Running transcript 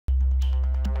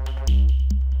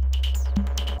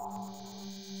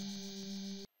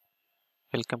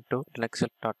Welcome to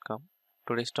linuxhelp.com.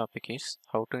 Today's topic is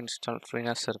how to install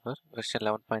Freenas server version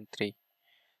 11.3.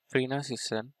 Freenas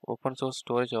is an open source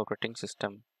storage operating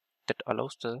system that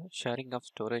allows the sharing of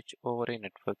storage over a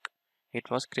network. It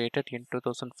was created in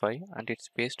 2005 and it's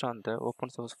based on the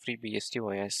open source free BSD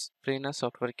OS. Freenas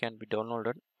software can be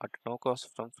downloaded at no cost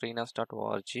from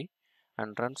freenas.org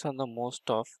and runs on the most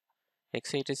of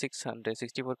x86 and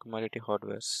 64 commodity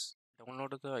hardwares.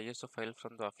 Download the ISO file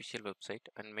from the official website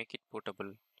and make it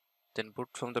bootable. Then boot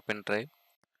from the pen drive.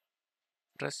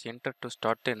 Press enter to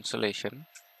start the installation.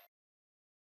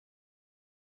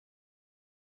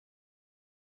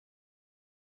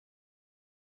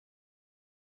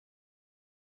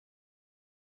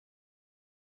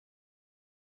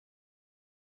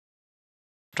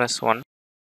 Press 1.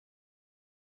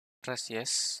 Press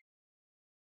yes.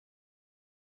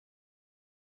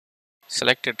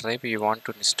 Select a drive you want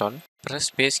to install. Press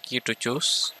space key to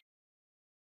choose.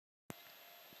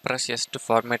 Press yes to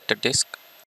format the disk.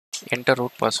 Enter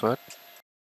root password.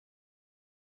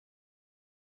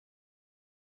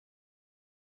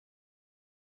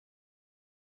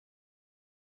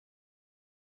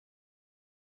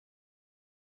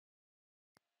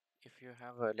 If you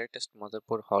have a latest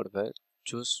motherboard hardware,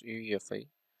 choose UEFI.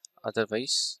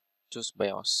 Otherwise, choose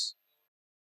BIOS.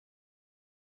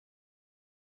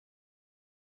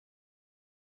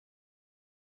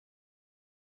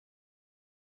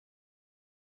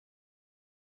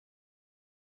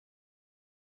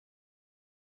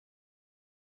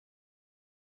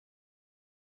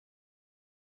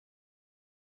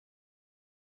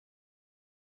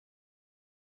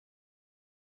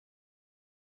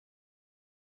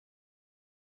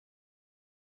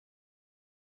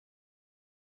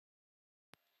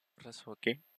 Press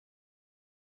OK.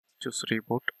 Choose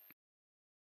reboot.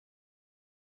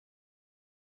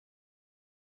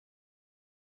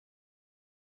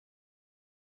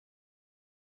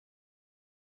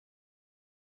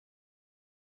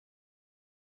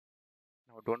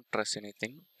 Now don't press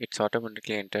anything. It's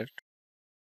automatically entered.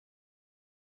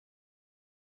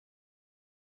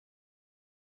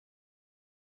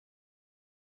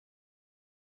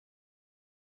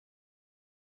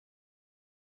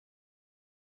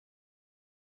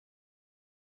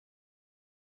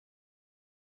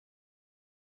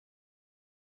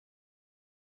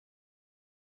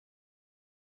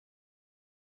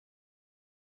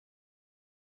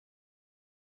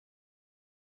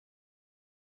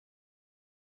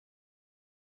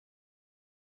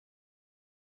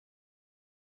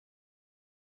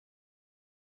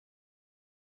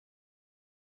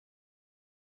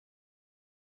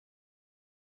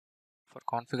 For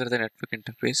configure the network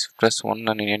interface, press 1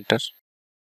 and enter.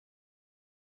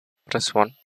 Press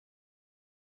 1.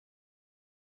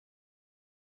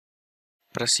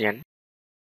 Press N.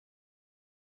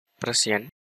 Press N.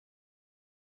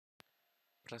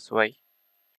 Press Y.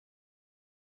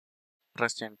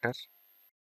 Press enter.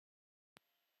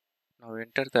 Now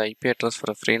enter the IP address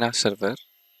for a Freenas server.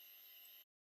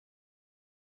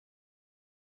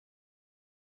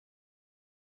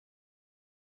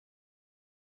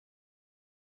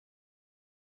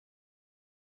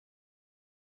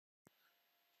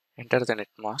 Enter the net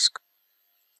mask.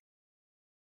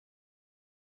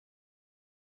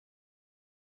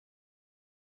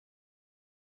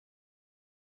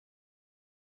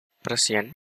 Press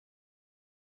N.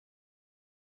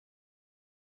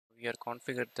 We are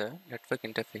configured the network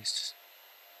interface.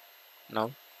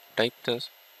 Now type the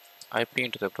IP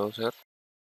into the browser.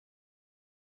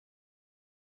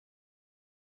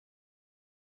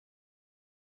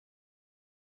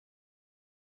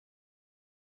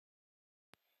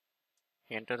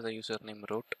 Enter the username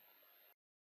root.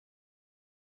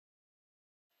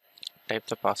 Type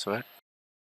the password.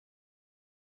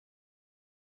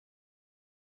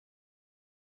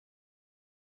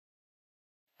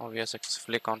 Now we have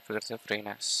successfully configured the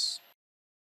Freenas.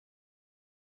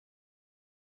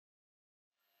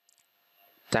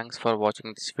 Thanks for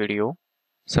watching this video.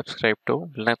 Subscribe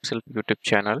to linuxhelp YouTube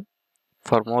channel.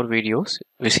 For more videos,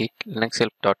 visit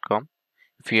linuxhelp.com.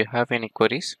 If you have any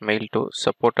queries, mail to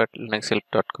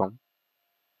support@linuxhelp.com.